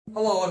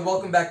Hello and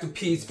welcome back to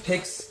P's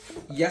Picks.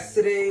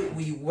 Yesterday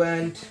we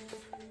went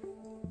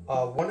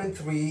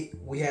 1-3.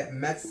 We had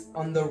Mets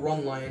on the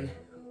run line.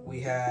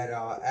 We had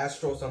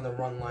Astros on the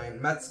run line.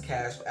 Mets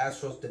cashed.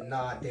 Astros did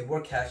not. They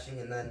were cashing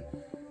and then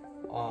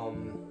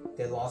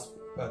they lost.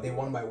 They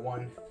won by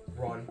 1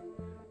 run.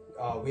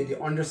 We had the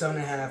under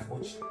 7.5,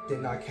 which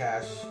did not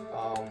cash.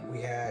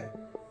 We had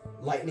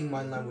Lightning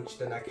money line, which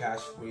did not cash.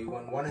 We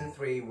went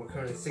 1-3. We're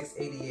currently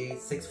 688,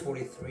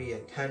 643,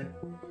 and 10.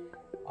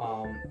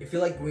 If you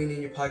like green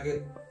in your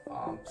pocket,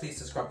 please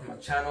subscribe to my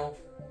channel,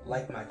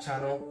 like my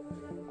channel.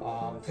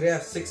 Today I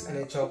have 6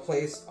 NHL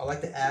plays. I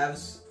like the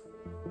Avs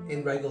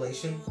in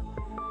regulation.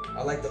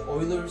 I like the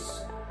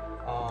Oilers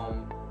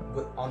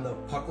on the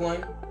puck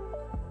line.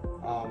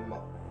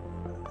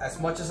 As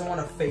much as I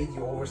want to fade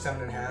you over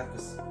 7.5,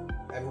 because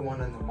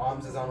everyone in the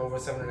moms is on over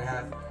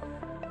 7.5,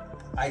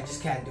 I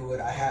just can't do it.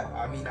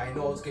 I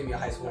know it's gonna be a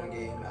high scoring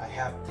game. I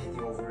have to take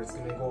the over. It's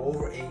gonna go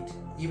over 8.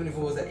 Even if it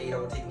was at 8, I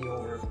would take the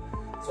over.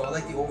 So I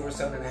like the over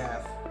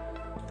 7.5.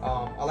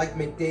 I like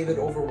McDavid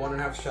over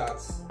 1.5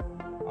 shots.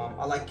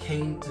 I like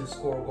Kane to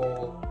score a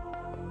goal,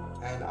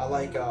 and I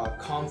like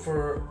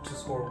Comfort to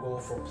score a goal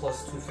for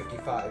plus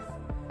 255.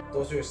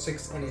 Those are your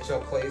 6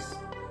 NHL plays.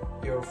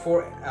 Your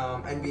 4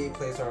 NBA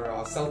plays are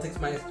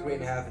Celtics minus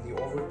 3.5 and the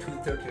over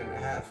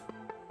 213.5.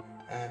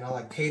 And I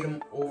like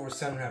Tatum over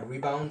 7.5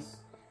 rebounds.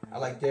 I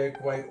like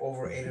Derek White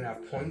over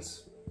 8.5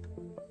 points.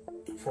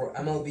 For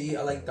MLB,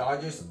 I like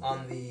Dodgers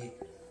on the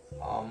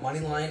money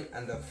line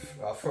and the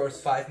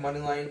first 5 money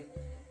line.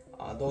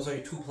 Those are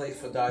your 2 plays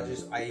for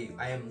Dodgers. I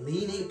am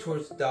leaning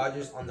towards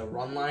Dodgers on the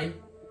run line,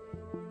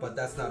 but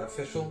that's not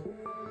official.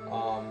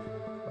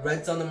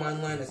 Reds on the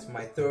money line is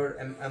my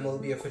 3rd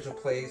MLB official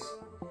plays,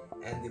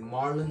 and the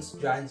Marlins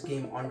Giants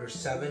game under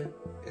 7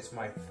 is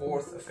my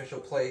 4th official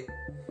play.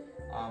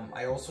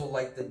 I also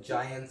like the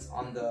Giants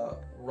on the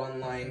run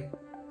line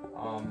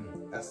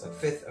as the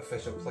 5th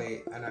official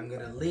play, and I'm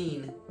gonna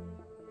lean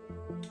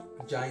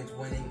Giants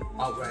winning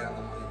outright on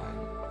the money line.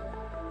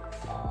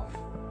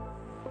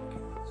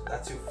 So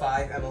that's your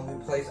 5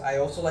 MLB plays. I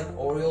also like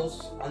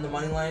Orioles on the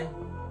money line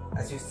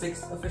as your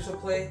 6th official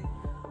play.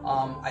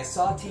 I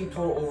saw team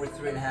total over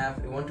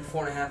 3.5. It went to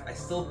 4.5. I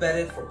still bet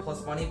it for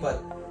plus money,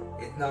 but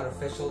it's not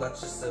official. That's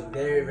just a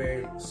very,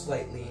 very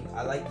slight lean.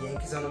 I like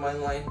Yankees on the money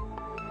line.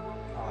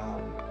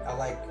 I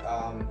like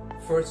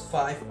first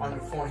 5 under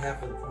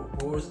 4.5 with the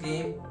Brewers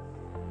game.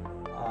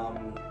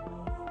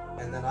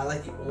 And then I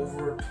like the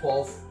over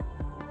 12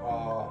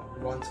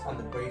 runs on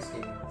the Braves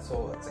game.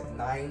 So it's like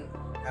 9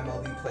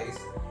 MLB plays.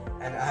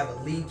 And I have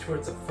a lean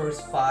towards the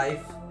first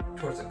 5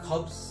 towards the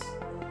Cubs,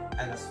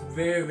 and a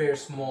very, very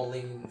small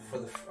lean for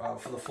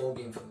the full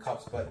game for the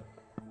Cubs. But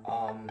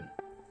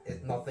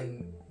it's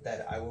nothing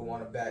that I would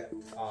want to bet.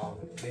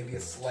 Maybe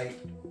a slight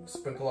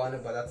sprinkle on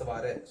it, but that's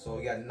about it. So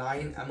you got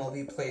 9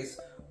 MLB plays,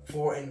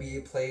 4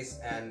 NBA plays,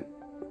 and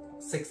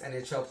 6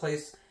 NHL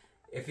plays.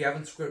 If you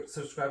haven't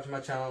subscribed to my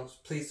channel,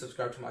 please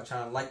subscribe to my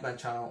channel, like my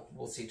channel.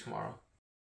 We'll see you tomorrow.